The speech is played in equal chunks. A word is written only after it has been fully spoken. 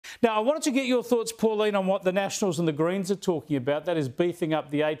Now, I wanted to get your thoughts, Pauline, on what the Nationals and the Greens are talking about. That is beefing up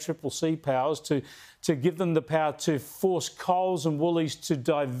the ACCC powers to give them the power to force Coles and Woolies to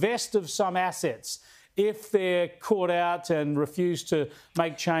divest of some assets if they're caught out and refuse to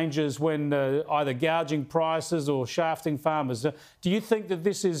make changes when either gouging prices or shafting farmers. Do you think that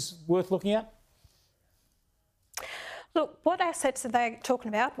this is worth looking at? Look, what assets are they talking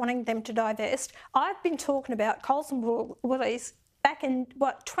about, wanting them to divest? I've been talking about Coles and Woolies back in,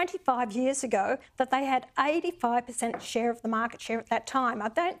 25 years ago, that they had 85% share of the market share at that time. I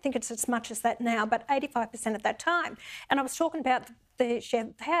don't think it's as much as that now, but 85% at that time. And I was talking about the share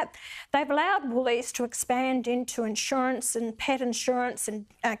that they have. They've allowed Woolies to expand into insurance and pet insurance and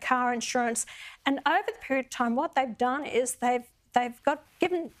car insurance. And over the period of time, what they've done is they've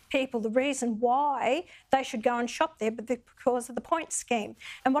given people the reason why they should go and shop there, but because of the point scheme.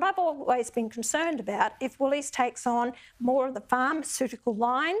 And what I've always been concerned about, if Woolies takes on more of the pharmaceutical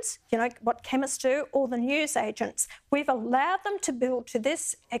lines, you know, what chemists do, or the news agents, we've allowed them to build to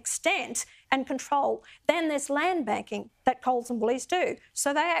this extent and control. Then there's land banking that Coles and Woolies do.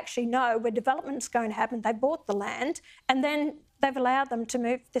 So they actually know where development's going to happen. They bought the land and then they've allowed them to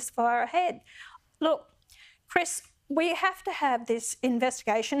move this far ahead. Look, Chris, we have to have this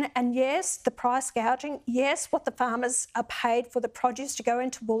investigation, and yes, the price gouging, yes, what the farmers are paid for the produce to go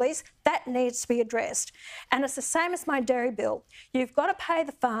into Woolies, that needs to be addressed. And it's the same as my dairy bill. You've got to pay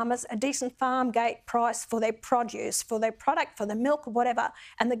the farmers a decent farm gate price for their produce, for their product, for the milk or whatever,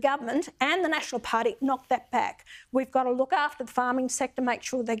 and the government and the National Party knock that back. We've got to look after the farming sector, make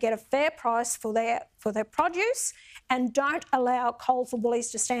sure they get a fair price for their produce, and don't allow Coles and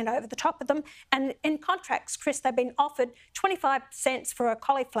Woolies to stand over the top of them. And in contracts, Chris, they've been offered 25 cents for a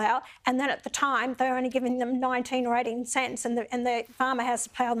cauliflower, and then at the time they're only giving them 19 or 18 cents, and the farmer has to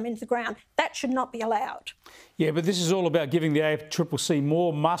plough them into the ground. That should not be allowed. Yeah, but this is all about giving the ACCC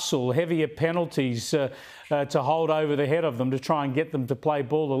more muscle, heavier penalties to hold over the head of them to try and get them to play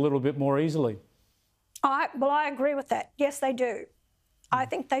ball a little bit more easily. Well, I agree with that. Yes, they do. I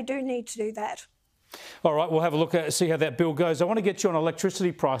think they do need to do that. All right, we'll have a look at see how that bill goes. I want to get you on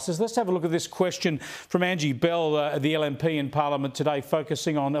electricity prices. Let's have a look at this question from Angie Bell, the LMP in Parliament today,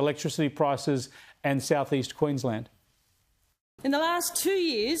 focusing on electricity prices and South East Queensland. In the last 2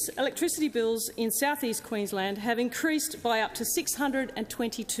 years, electricity bills in South East Queensland have increased by up to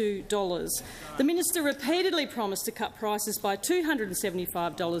 $622. The minister repeatedly promised to cut prices by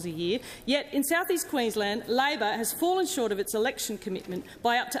 $275 a year, yet in South East Queensland, Labor has fallen short of its election commitment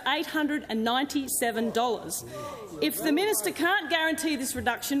by up to $897. If the minister can't guarantee this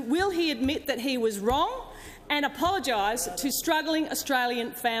reduction, will he admit that he was wrong and apologise to struggling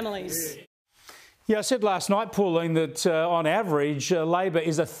Australian families? Yeah, I said last night, Pauline, that on average, Labor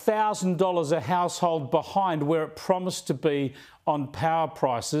is $1,000 a household behind where it promised to be on power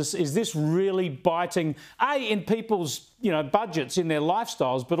prices. Is this really biting, A, in people's budgets, in their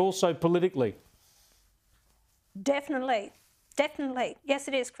lifestyles, but also politically? Definitely. Definitely. Yes,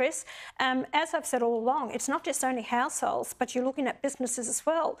 it is, Chris. As I've said all along, it's not just only households, but you're looking at businesses as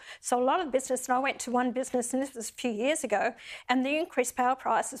well. So a lot of business, and I went to one business, and this was a few years ago, and the increased power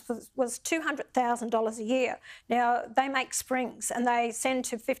prices was $200,000 a year. Now, they make springs, and they send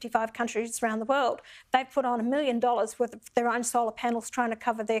to 55 countries around the world. They've put on $1 million worth of their own solar panels trying to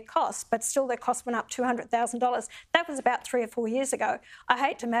cover their costs, but still their costs went up $200,000. That was about 3 or 4 years ago. I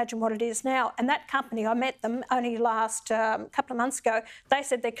hate to imagine what it is now. And that company, I met them only last couple of months ago, they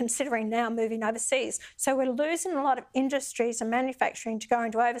said they're considering now moving overseas. So we're losing a lot of industries and manufacturing to go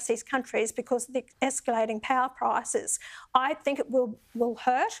into overseas countries because of the escalating power prices. I think it will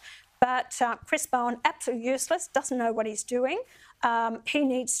hurt, but Chris Bowen, absolutely useless, doesn't know what he's doing. He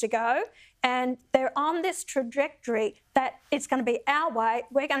needs to go. And they're on this trajectory that it's going to be our way,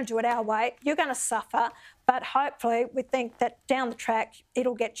 we're going to do it our way, you're going to suffer, but hopefully we think that down the track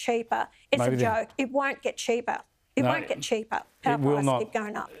it'll get cheaper. It's a joke. It won't get cheaper. It won't get cheaper. Power prices keep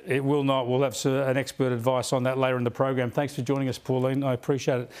going up. It will not. We'll have an expert advice on that later in the program. Thanks for joining us, Pauline. I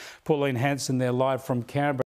appreciate it. Pauline Hanson there live from Canberra.